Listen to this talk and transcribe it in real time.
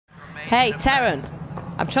Hey, Terran.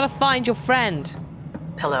 I'm trying to find your friend.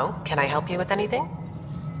 Hello, can I help you with anything?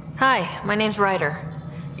 Hi, my name's Ryder.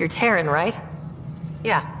 You're Terran, right?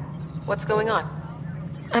 Yeah. What's going on?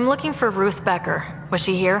 I'm looking for Ruth Becker. Was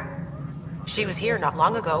she here? She was here not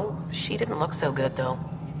long ago. She didn't look so good, though.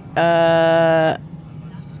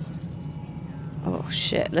 Oh,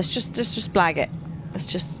 shit. Let's just blag it. Let's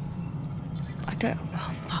just... I don't...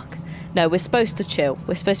 Oh, fuck. No, we're supposed to chill.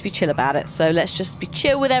 We're supposed to be chill about it. So let's just be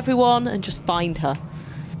chill with everyone and just find her.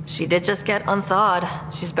 She did just get unthawed.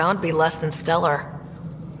 She's bound to be less than stellar.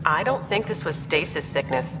 I don't think this was stasis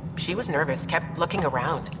sickness. She was nervous, kept looking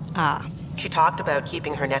around. Ah. She talked about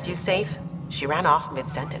keeping her nephew safe. She ran off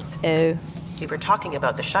mid-sentence. Oh. We were talking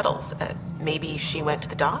about the shuttles. Maybe she went to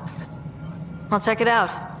the docks? I'll check it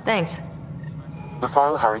out. Thanks. The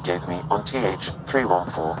file Harry gave me on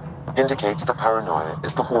TH-314 indicates that paranoia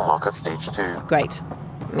is the hallmark of Stage 2. Great.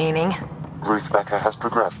 Meaning? Ruth Becker has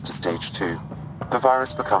progressed to Stage 2. The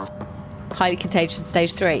virus becomes... highly contagious in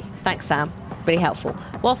Stage 3. Thanks, Sam. Really helpful.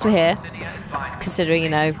 Whilst we're here, considering, you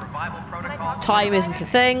know, time isn't a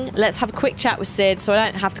thing, let's have a quick chat with Sid so I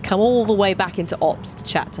don't have to come all the way back into Ops to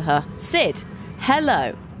chat to her. Sid,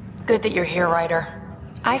 hello. Good that you're here, Ryder.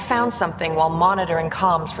 I found something while monitoring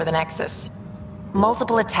comms for the Nexus.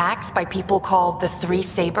 Multiple attacks by people called the Three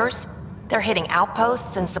Sabers. They're hitting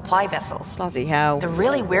outposts and supply vessels. Bloody hell. The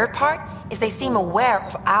really weird part is they seem aware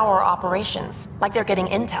of our operations, like they're getting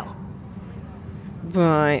intel.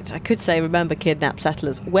 Right, I could say remember kidnapped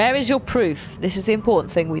settlers. Where is your proof? This is the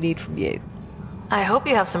important thing we need from you. I hope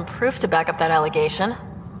you have some proof to back up that allegation.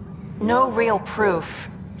 No real proof.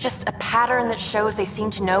 Just a pattern that shows they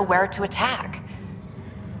seem to know where to attack.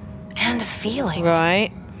 And a feeling.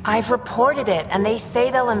 Right. I've reported it, and they say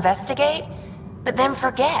they'll investigate, but then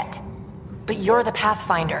forget. But you're the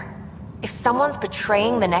Pathfinder. If someone's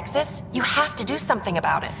betraying the Nexus, you have to do something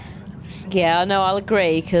about it. Yeah, no, I'll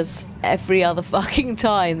agree, because every other fucking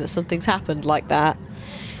time that something's happened like that,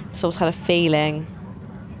 it's some kind of feeling.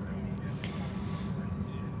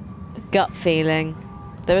 A gut feeling.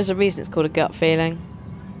 There is a reason it's called a gut feeling.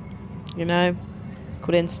 You know? It's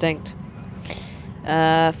called instinct.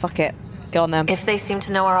 Fuck it. Go on then. If they seem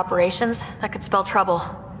to know our operations, that could spell trouble.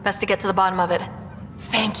 Best to get to the bottom of it.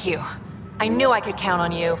 Thank you. I knew I could count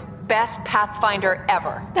on you. Best Pathfinder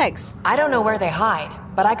ever. Thanks. I don't know where they hide,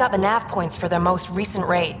 but I got the nav points for their most recent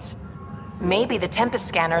raids. Maybe the Tempest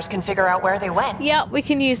scanners can figure out where they went. Yeah, we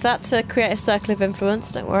can use that to create a circle of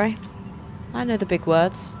influence, don't worry. I know the big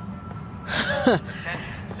words.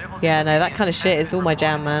 Yeah, no, that kind of shit is all my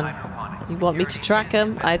jam, man. You want me to track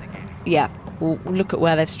them? Yeah, we'll look at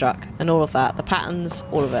where they've struck and all of that. The patterns,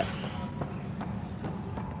 all of it.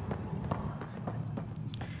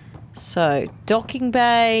 So, docking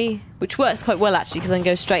bay, which works quite well actually, because then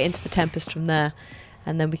go straight into the Tempest from there,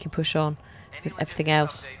 and then we can push on with everything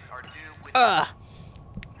else. Ugh.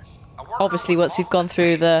 Obviously, once we've gone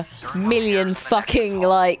through the million fucking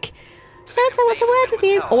like, so what's the word with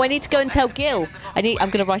you? Oh, I need to go and tell Gil. I'm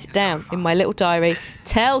gonna write it down in my little diary.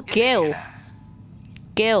 Tell Gil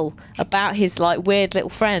about his like weird little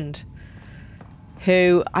friend.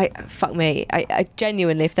 Who fuck me. I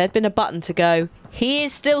genuinely, if there'd been a button to go, he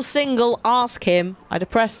is still single, ask him, I'd have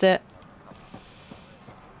pressed it.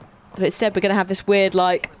 But instead we're gonna have this weird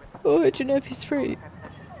like, oh, do you know if he's free?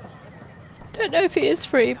 I don't know if he is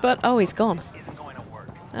free, but oh, he's gone.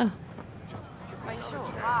 Oh. Are you sure?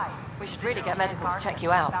 Why? We should really get medical to check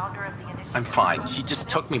you out. I'm fine. She just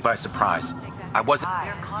took me by surprise. I wasn't...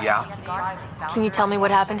 Yeah? Can you tell me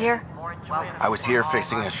what happened here? I was here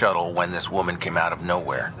fixing a shuttle when this woman came out of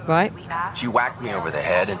nowhere. Right. She whacked me over the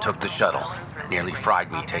head and took the shuttle. Nearly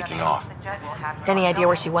fried me taking off. Any idea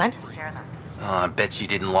where she went? I bet she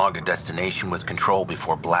didn't log a destination with control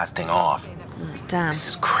before blasting off. Oh, damn. This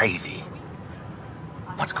is crazy.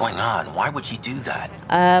 What's going on? Why would she do that?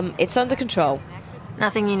 It's under control.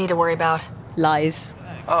 Nothing you need to worry about. Lies.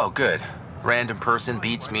 Oh, good. Random person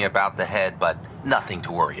beats me about the head, but nothing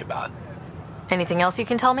to worry about. Anything else you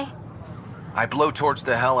can tell me? I blowtorched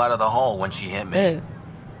the hell out of the hull when she hit me. Oh.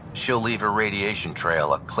 She'll leave her radiation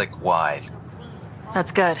trail a click wide.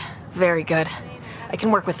 That's good. Very good. I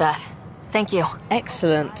can work with that. Thank you.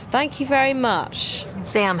 Excellent. Thank you very much.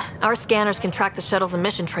 Sam, our scanners can track the shuttle's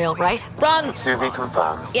emission trail, right? Run! Suvi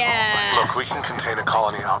confirms. Yeah! Look, we can contain a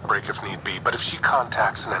colony outbreak if need be, but if she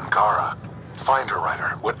contacts an Angara, find her,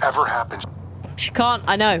 Ryder. Whatever happens... She can't,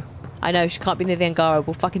 I know. She can't be near the Angara.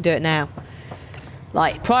 We'll fucking do it now.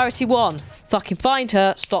 Like, priority one. Fucking find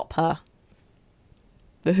her, stop her.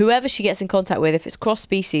 But whoever she gets in contact with, if it's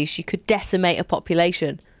cross-species, she could decimate a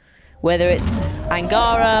population. Whether it's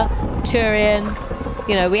Angara, Turian,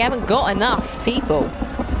 you know, we haven't got enough people.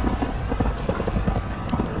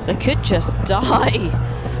 I could just die.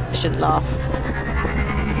 I shouldn't laugh.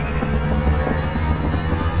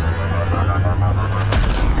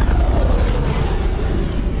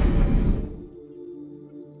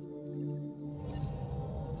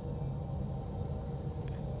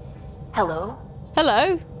 Hello?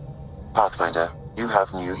 Hello. Pathfinder, you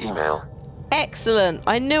have new email. Excellent.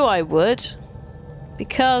 I knew I would.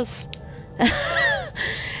 Because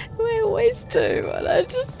we always do, and I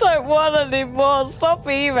just don't want any more. Stop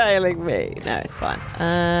emailing me. No, it's fine.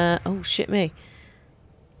 Oh shit me.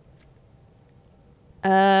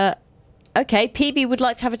 Okay, PB would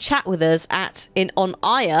like to have a chat with us on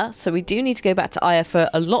Aya, so we do need to go back to Aya for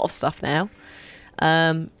a lot of stuff now.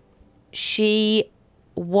 She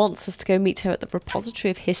wants us to go meet her at the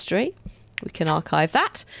repository of history. We can archive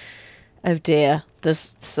that. Oh dear,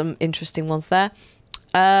 there's some interesting ones there.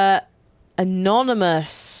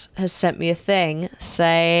 Anonymous has sent me a thing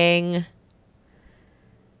saying,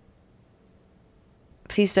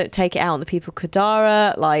 please don't take it out on the people of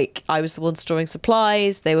Kadara. Like, I was the one storing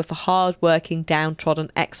supplies. They were for hard-working, downtrodden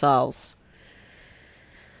exiles.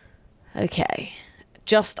 Okay.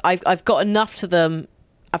 I've got enough to them.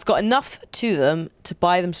 I've got enough to them to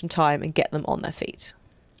buy them some time and get them on their feet.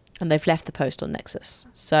 And they've left the post on Nexus.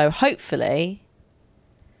 So hopefully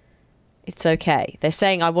it's okay. They're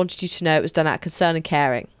saying, I wanted you to know it was done out of concern and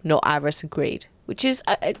caring, not avarice and greed, which is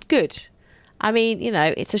good. I mean, you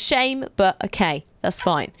know, it's a shame, but okay, that's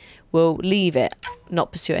fine. We'll leave it,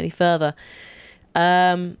 not pursue it any further.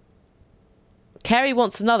 Kerry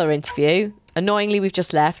wants another interview. Annoyingly, we've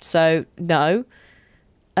just left, so no.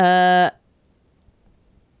 Oh.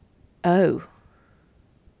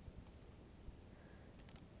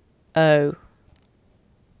 Oh.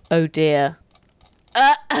 Oh dear.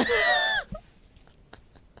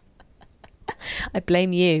 I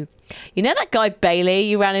blame you. You know that guy Bailey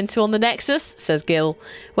you ran into on the Nexus? Says Gil.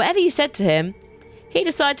 Whatever you said to him, he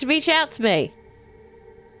decided to reach out to me.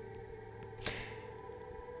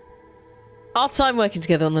 Our time working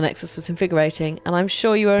together on the Nexus was invigorating, and I'm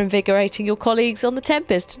sure you are invigorating your colleagues on the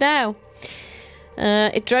Tempest now.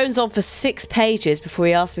 It drones on for 6 pages before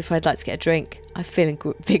he asked me if I'd like to get a drink. I'm feeling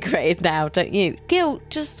invigorated now, don't you? Gil,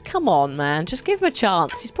 just come on, man. Just give him a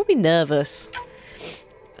chance. He's probably nervous.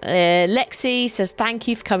 Lexi says, thank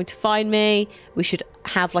you for coming to find me. We should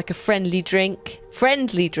have like a friendly drink.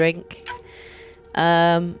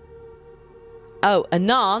 Oh,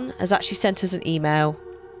 Anan has actually sent us an email.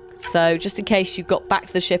 So just in case you got back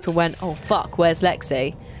to the ship and went, oh fuck, where's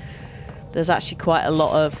Lexi? There's actually quite a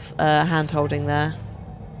lot of hand-holding there.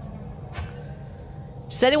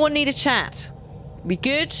 Does anyone need a chat? We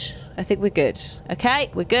good? I think we're good. Okay,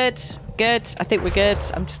 we're good. Good. I think we're good.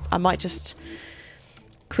 I might just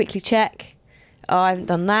quickly check. Oh, I haven't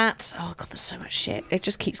done that. Oh god, there's so much shit. It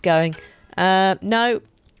just keeps going. No.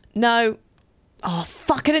 No. Oh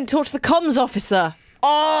fuck, I didn't talk to the comms officer.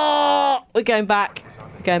 Oh, we're going back.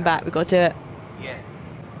 We're going back. We've got to do it.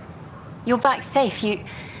 You're back safe.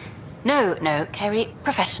 No, Kerry,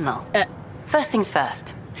 professional. First things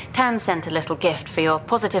first. Tan sent a little gift for your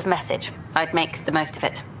positive message. I'd make the most of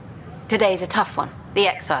it. Today's a tough one. The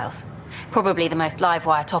exiles. Probably the most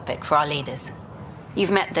live-wire topic for our leaders. You've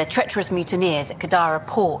met the treacherous mutineers at Kadara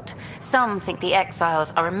Port. Some think the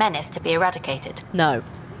exiles are a menace to be eradicated. No.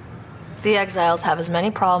 The exiles have as many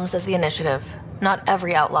problems as the initiative. Not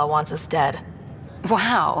every outlaw wants us dead.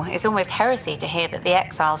 Wow, it's almost heresy to hear that the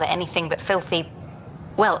exiles are anything but filthy...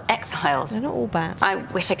 well, exiles. They're not all bad. I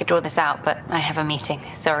wish I could draw this out, but I have a meeting.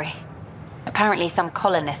 Sorry. Apparently some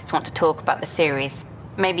colonists want to talk about the series.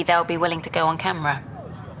 Maybe they'll be willing to go on camera.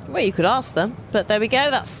 Well, you could ask them, but there we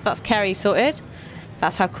go. That's Kerry sorted.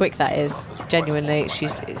 That's how quick that is. Genuinely,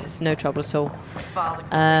 it's no trouble at all.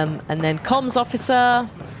 And then comms officer.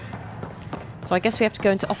 So I guess we have to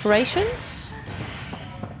go into operations.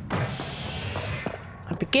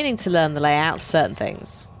 I'm beginning to learn the layout of certain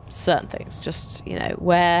things. Just, you know,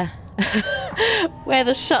 where where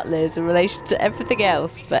the shuttle is in relation to everything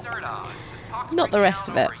else, but not the rest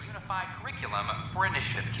of it. Curriculum for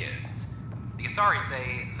initiative kids. The Asari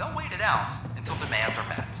say they'll wait it out until demands are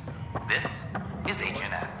met. This is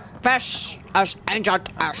HNS. Fresh as Agent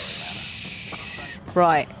Ash.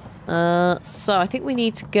 Right. So I think we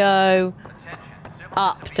need to go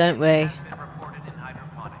up, don't we?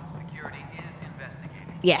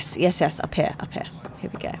 Yes, up here. Here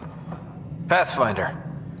we go. Pathfinder,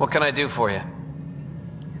 what can I do for you?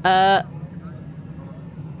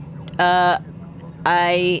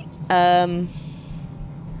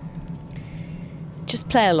 Just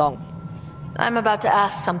play along. I'm about to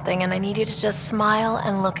ask something, and I need you to just smile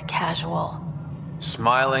and look casual.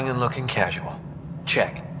 Smiling and looking casual.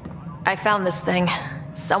 Check. I found this thing.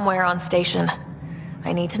 Somewhere on station.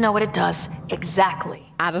 I need to know what it does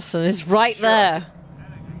exactly. Addison is right there.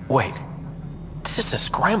 Wait. This is a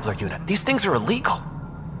scrambler unit. These things are illegal.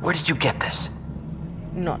 Where did you get this?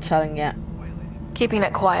 I'm not telling yet. Keeping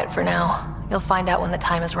it quiet for now. You'll find out when the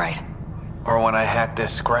time is right. Or when I hack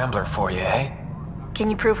this scrambler for you, eh? Can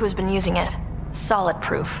you prove who's been using it? Solid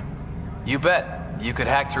proof. You bet. You could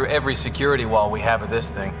hack through every security wall we have of this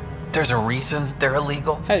thing. There's a reason they're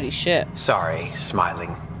illegal. Holy shit. Sorry,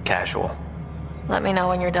 smiling casual. Let me know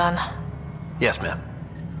when you're done. Yes, ma'am.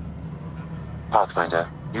 Pathfinder,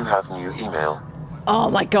 you have new email. Oh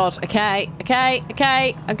my god. Okay.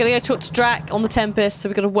 I'm gonna go talk to Drac on the Tempest, so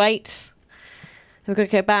we've got to wait. Then we've got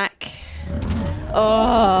to go back.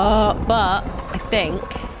 Oh, but I think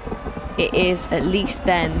it is at least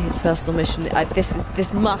then his personal mission.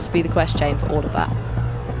 This must be the quest chain for all of that.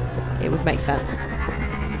 It would make sense.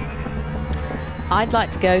 I'd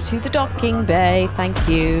like to go to the docking bay, thank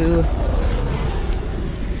you.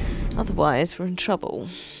 Otherwise, we're in trouble.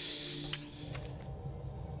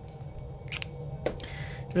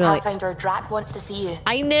 Right. Pathfinder, Drac wants to see you.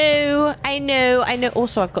 I know.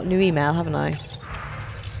 Also, I've got new email, haven't I?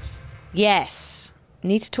 Yes.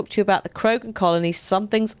 Need to talk to you about the Krogan colony.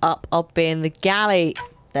 Something's up. I'll be in the galley.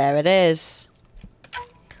 There it is.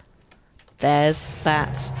 There's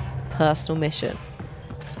that personal mission.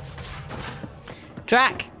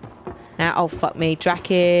 Drac. Now, oh, fuck me. Drac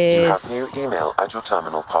is... You have new email at your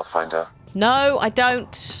terminal, Pathfinder. No, I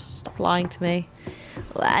don't. Stop lying to me.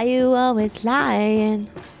 Why you always lying?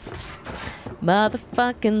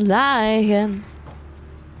 Motherfucking lying.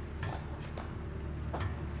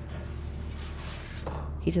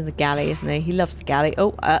 He's in the galley, isn't he? He loves the galley.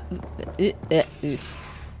 Oh,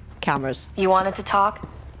 cameras. You wanted to talk?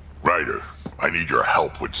 Ryder, I need your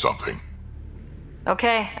help with something.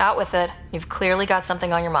 Okay, out with it. You've clearly got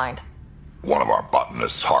something on your mind. One of our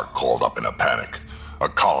botanists hard called up in a panic. A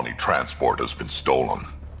colony transport has been stolen.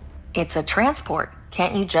 It's a transport.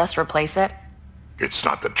 Can't you just replace it? It's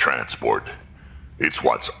not the transport. It's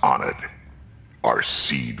what's on it. Our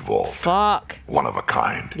seed vault. Fuck. One of a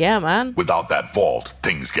kind. Yeah, man. Without that vault,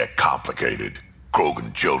 things get complicated.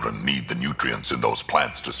 Krogan children need the nutrients in those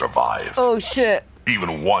plants to survive. Oh, shit.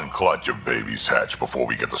 Even one clutch of babies hatch before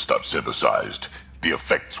we get the stuff synthesized. The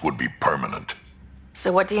effects would be permanent.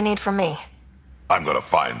 So what do you need from me? I'm gonna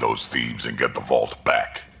find those thieves and get the vault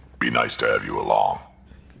back. Be nice to have you along.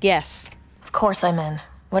 Yes. Of course I'm in.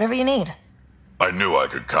 Whatever you need. I knew I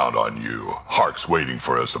could count on you. Hark's waiting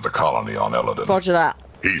for us at the colony on Eladon. Roger that.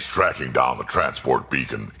 He's tracking down the transport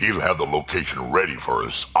beacon. He'll have the location ready for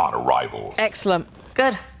us on arrival. Excellent.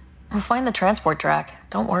 Good. We'll find the transport track.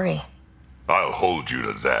 Don't worry. I'll hold you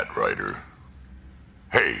to that, Ryder.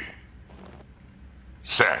 Hey.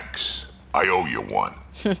 Thanks. I owe you one.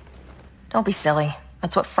 Don't be silly.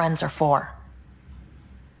 That's what friends are for.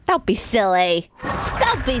 Don't be silly.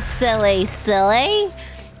 Don't be silly, silly.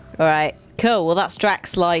 Alright, cool. Well, that's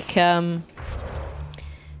Drax's, like,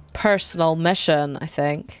 personal mission, I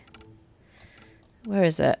think. Where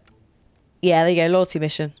is it? Yeah, there you go. Loyalty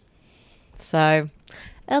mission. So,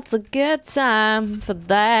 it's a good time for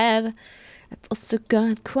that. I've also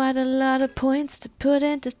got quite a lot of points to put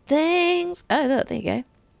into things. Oh, look, there you go.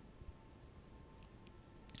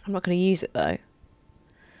 I'm not going to use it, though.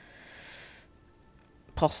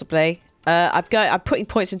 Possibly. I'm putting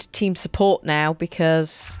points into team support now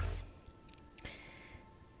because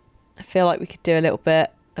I feel like we could do a little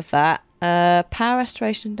bit of that. Power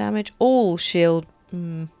restoration damage, all shield,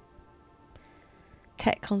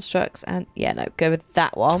 tech constructs, and yeah, no, go with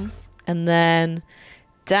that one. And then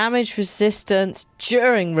damage resistance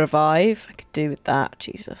during revive. I could do with that.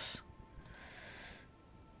 Jesus.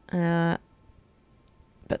 But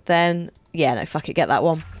then, yeah, no, fuck it, get that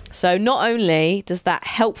one. So not only does that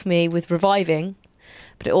help me with reviving,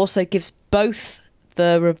 but it also gives both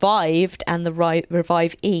the revived and the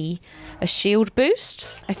revive E a shield boost,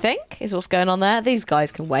 I think, is what's going on there. These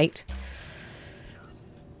guys can wait.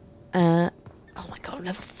 Oh my god, I'm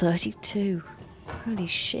level 32. Holy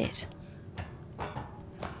shit.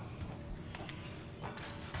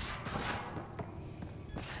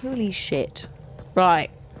 Holy shit. Right.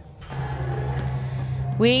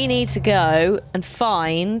 We need to go and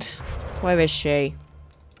find... Where is she?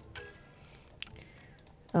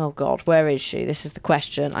 Oh god, where is she? This is the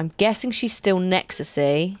question. I'm guessing she's still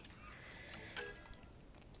Nexus-y.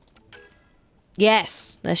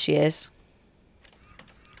 Yes, there she is.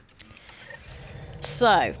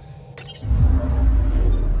 So.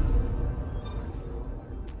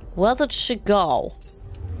 Where did she go?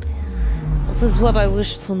 This is what I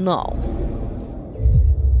wish to know.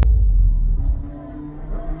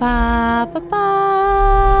 Ba ba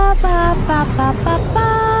ba ba ba ba ba ba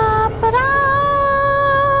ba da.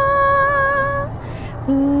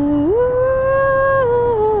 Ooh,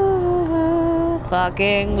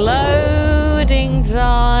 fucking loading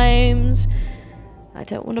times. I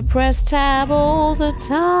don't want to press tab all the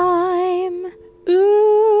time.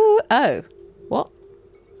 Ooh. Oh. What?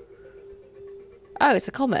 Oh, it's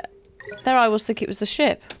a comet. There I was thinking it was the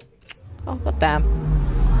ship. Oh, goddamn.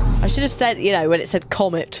 I should have said, you know, when it said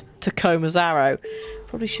comet to Coma's arrow.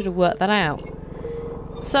 Probably should have worked that out.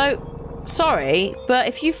 So, sorry, but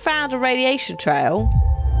if you found a radiation trail,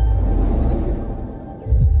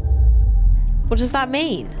 what does that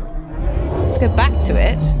mean? Let's go back to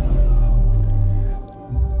it.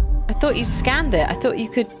 I thought you'd scanned it. I thought you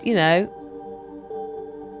could, you know,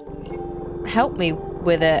 help me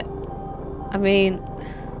with it. I mean,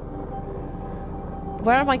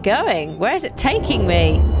 where am I going? Where is it taking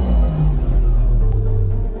me?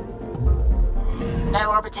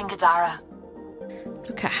 Now orbiting Kadara.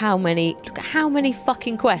 Look at how many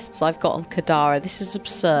fucking quests I've got on Kadara. This is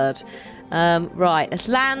absurd. Right, let's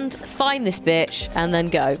land, find this bitch, and then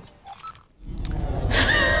go.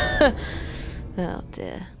 Oh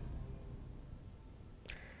dear.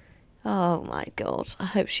 Oh my god. I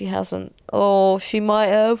hope she hasn't. Oh, she might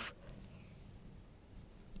have.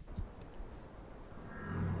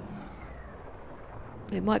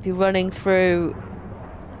 It might be running through...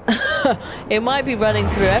 It might be running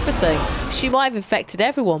through everything. She might have infected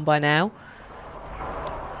everyone by now.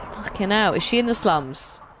 Fucking hell. Is she in the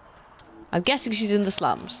slums? I'm guessing she's in the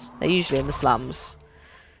slums. They're usually in the slums.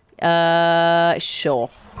 Sure.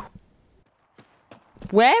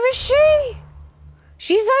 Where is she?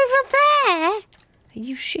 She's over there? Are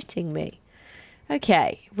you shitting me?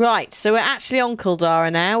 Okay, right, so we're actually on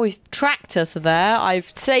Caldara now. We've tracked her to there. I've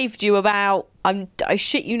saved you about, I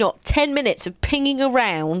shit you not, 10 minutes of pinging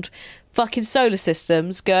around fucking solar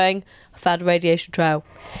systems going, I found a radiation trail.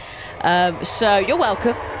 So, you're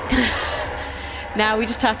welcome. Now we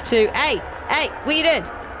just have to, hey, what are you doing?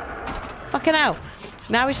 Fucking hell.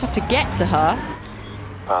 Now we just have to get to her.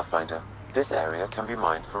 Pathfinder, this area can be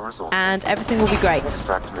mined for resources. And everything will be great.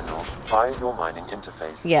 Extract minerals via your mining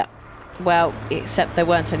interface. Yeah. Well, except there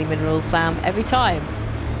weren't any minerals, Sam. Every time.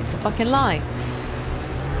 It's a fucking lie.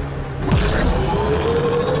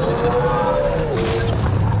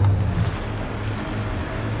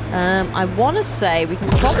 I want to say we can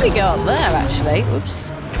probably go up there, actually.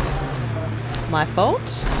 Oops. My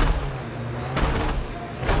fault.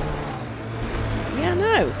 Yeah,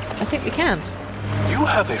 no. I think we can. You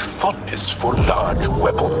have a fondness for large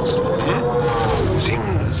weapons.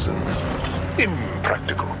 Seems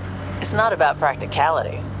impractical. It's not about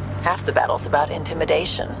practicality. Half the battle's about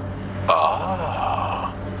intimidation.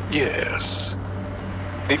 Ah, yes.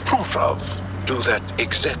 The Frumfrav do that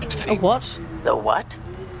exact thing. A what? The what?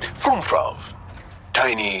 Frumfrav.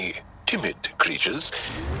 Tiny, timid creatures.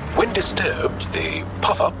 When disturbed, they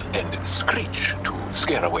puff up and screech to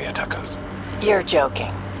scare away attackers. You're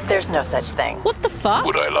joking. There's no such thing. What the fuck?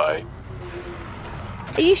 Would I lie?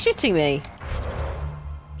 Are you shitting me?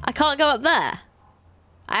 I can't go up there.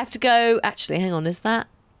 I have to go... Actually, hang on, is that...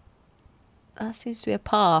 That seems to be a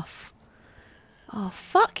path. Oh,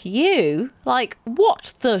 fuck you. Like,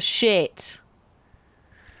 what the shit?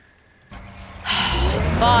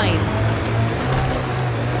 Fine.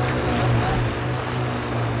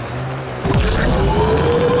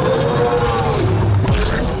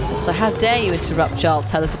 So how dare you interrupt Charles,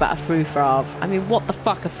 tell us about a frufrav? I mean, what the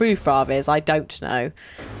fuck a frufrav is, I don't know.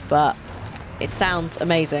 But it sounds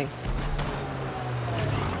amazing.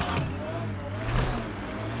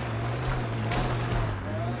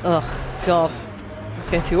 Ugh, God.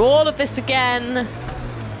 Go through all of this again.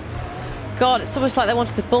 God, it's almost like they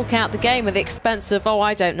wanted to bulk out the game at the expense of, oh,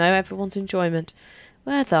 I don't know, everyone's enjoyment.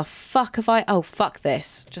 Where the fuck have I... Oh, fuck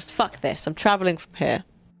this. Just fuck this. I'm travelling from here.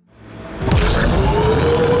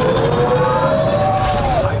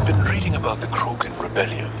 I've been reading about the Krogan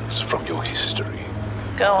rebellions from your history.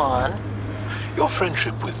 Go on. Your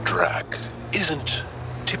friendship with Drac isn't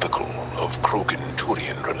typical of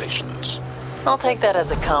Krogan-Turian relations. I'll take that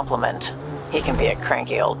as a compliment. He can be a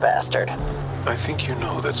cranky old bastard. I think you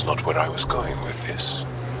know that's not where I was going with this.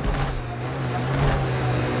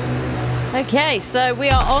 Okay, so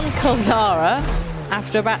we are on Caldara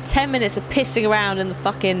after about 10 minutes of pissing around in the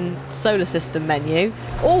fucking solar system menu.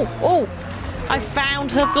 Oh, I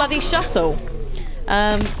found her bloody shuttle.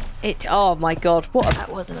 Oh my god, what a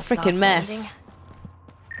freaking mess.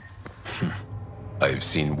 I've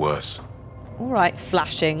seen worse. Alright,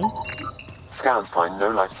 flashing. Scans find no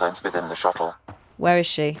life signs within the shuttle. Where is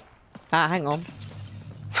she? Ah, hang on.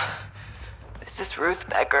 This is Ruth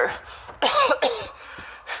Becker.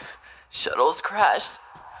 Shuttle's crashed.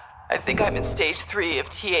 I think I'm in stage 3 of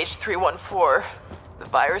TH314. The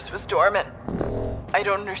virus was dormant. I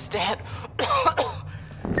don't understand.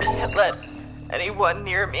 Can't let anyone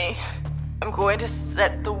near me. I'm going to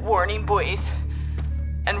set the warning buoys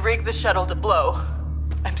and rig the shuttle to blow.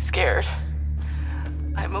 I'm scared.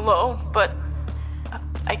 I'm alone, but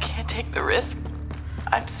I can't take the risk.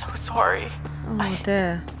 I'm so sorry. Oh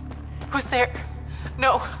dear. Who's there?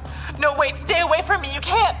 No, wait, stay away from me, you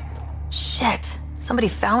can't! Shit. Somebody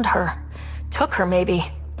found her. Took her, maybe.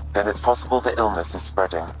 Then it's possible the illness is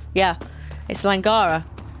spreading. Yeah, it's Langara.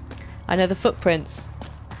 I know the footprints.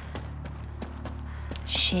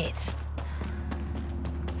 Shit.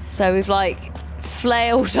 So we've like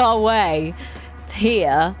flailed our way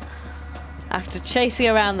here after chasing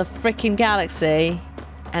around the freaking galaxy,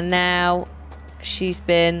 and now she's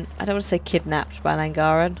been, I don't want to say kidnapped by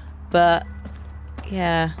Langaran, but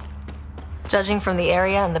yeah. Judging from the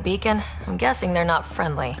area and the beacon, I'm guessing they're not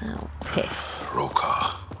friendly. Oh, piss.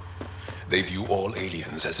 Roka. They view all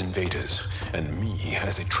aliens as invaders, and me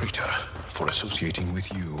as a traitor for associating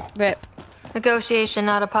with you. Rip. Negotiation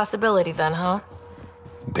not a possibility then, huh?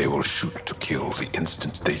 They will shoot to kill the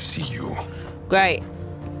instant they see you. Great.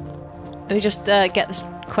 Let me just get this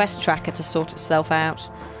quest tracker to sort itself out.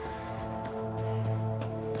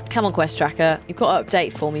 Come on, quest tracker. You've got to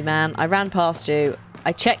update for me, man. I ran past you.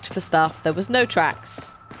 I checked for stuff. There was no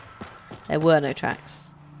tracks. There were no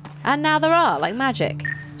tracks. And now there are, like magic.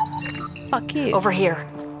 Fuck you. Over here.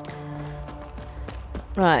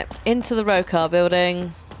 Right, into the Rokar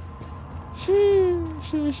building. Shoot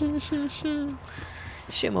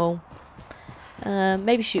them all.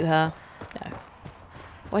 Maybe shoot her. No.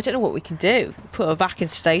 Well, I don't know what we can do. Put her back in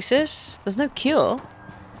stasis. There's no cure.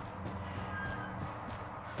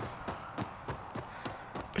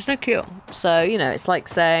 There's no cure. So, you know, it's like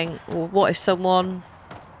saying, well, what if someone...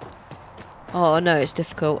 Oh, no, it's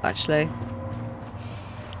difficult, actually.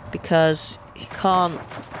 Because you can't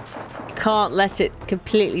let it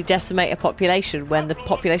completely decimate a population when the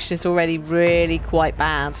population is already really quite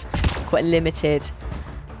bad, quite limited,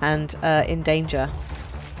 and in danger.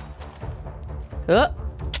 Got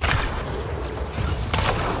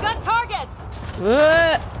targets!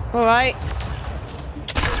 Alright.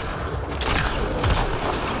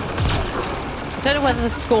 I don't know whether the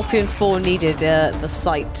Scorpion 4 needed the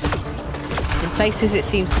sight. In places it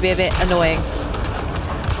seems to be a bit annoying.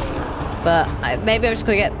 But maybe I'm just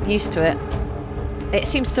going to get used to it. It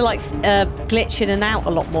seems to like glitch in and out a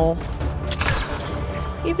lot more.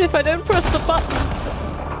 Even if I don't press the button.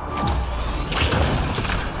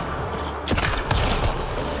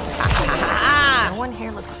 No one here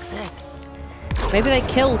looks sick. Maybe they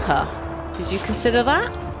killed her. Did you consider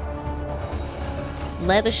that?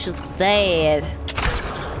 Maybe she's dead.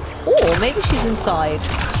 Or maybe she's inside.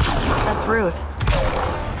 That's Ruth.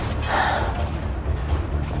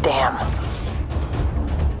 Damn.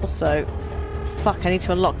 Also, fuck, I need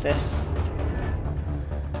to unlock this.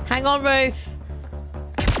 Hang on, Ruth.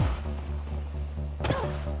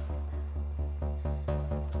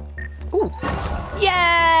 Ooh.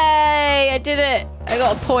 Yay! I did it. I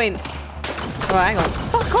got a point. Alright, hang on.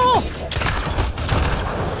 Fuck off!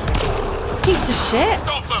 Piece of shit.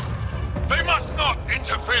 Stop them! They must not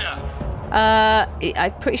interfere!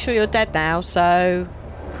 I'm pretty sure you're dead now, so...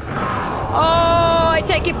 Oh, I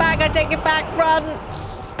take it back, run!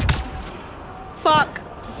 Fuck.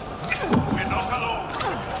 We're not alone!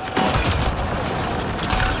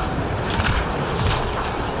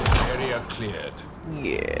 Area cleared.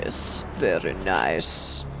 Yes, very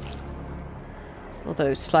nice.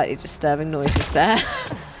 Although slightly disturbing noises there.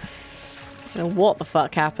 I don't know what the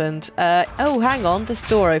fuck happened. Oh, hang on, this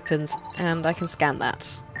door opens, and I can scan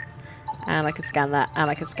that. And I can scan that, and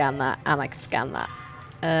I can scan that, and I can scan that.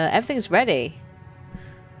 Everything's ready.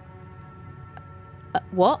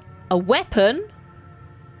 What? A weapon?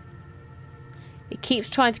 It keeps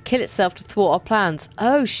trying to kill itself to thwart our plans.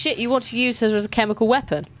 Oh shit, you want to use her as a chemical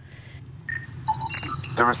weapon?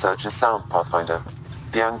 The research is sound, Pathfinder.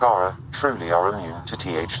 The Angara truly are immune to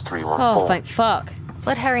TH314. Oh, thank fuck.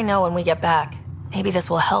 Let Harry know when we get back. Maybe this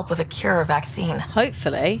will help with a cure or vaccine.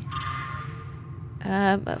 Hopefully.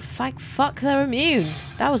 Thank fuck they're immune.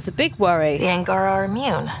 That was the big worry. The Angara are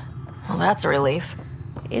immune. Well, that's a relief.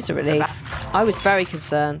 It is a relief. I was very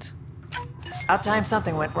concerned. About time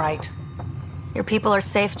something went right. Your people are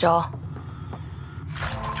safe, Jaw.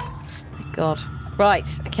 God. Right,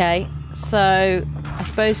 okay. So, I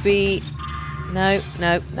suppose we... No.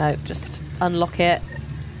 Just unlock it.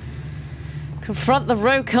 Confront the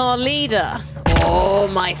Rokar leader. Oh,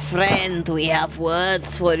 my friend, we have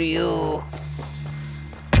words for you.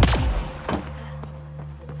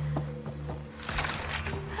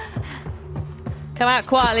 Come out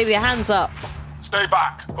quietly with your hands up. Stay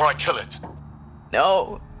back, or I kill it.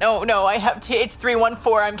 No, I have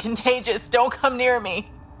TH314. I'm contagious. Don't come near me.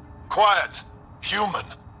 Quiet. Human.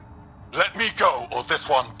 Let me go, or this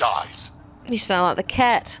one dies. You sound like the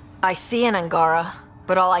cat. I see an Angara,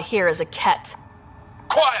 but all I hear is a ket.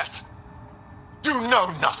 Quiet! You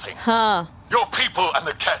know nothing. Huh. Your people and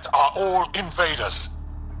the Ket are all invaders.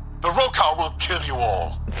 The Rokar will kill you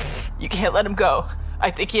all. You can't let him go. I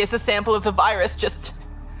think he has a sample of the virus. Just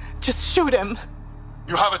shoot him.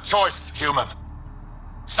 You have a choice, human.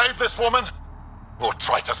 Save this woman, or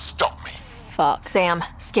try to stop me. Fuck. Sam,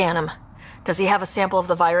 scan him. Does he have a sample of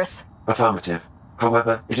the virus? Affirmative.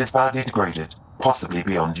 However, it is badly degraded, possibly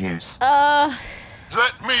beyond use.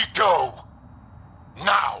 Let me go.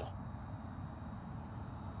 Now.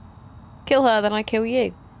 Kill her, then I kill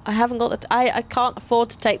you. I haven't got the... I can't afford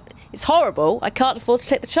to take... It's horrible. I can't afford to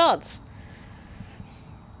take the chance.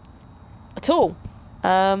 At all.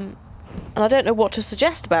 And I don't know what to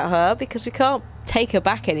suggest about her, because we can't take her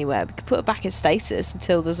back anywhere. We can put her back in status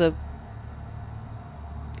until there's a...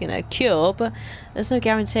 you know, cure, but there's no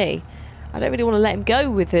guarantee. I don't really want to let him go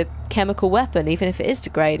with a chemical weapon, even if it is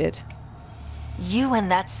degraded. You and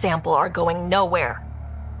that sample are going nowhere.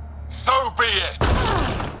 So be it.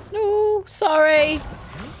 No, sorry.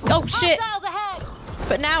 Oh shit.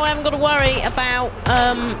 But now I haven't got to worry about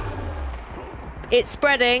it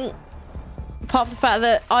spreading. Apart from the fact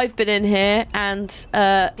that I've been in here and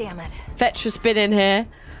Damn it. Vetra's been in here.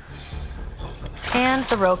 And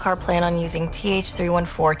the Rokar plan on using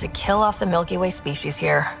TH314 to kill off the Milky Way species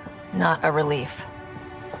here. Not a relief.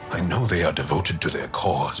 I know they are devoted to their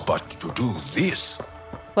cause, but to do this...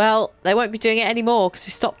 Well, they won't be doing it anymore because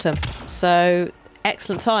we stopped them. So,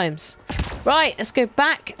 excellent times. Right, let's go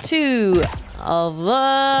back to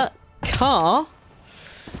the car.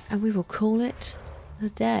 And we will call it a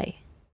day.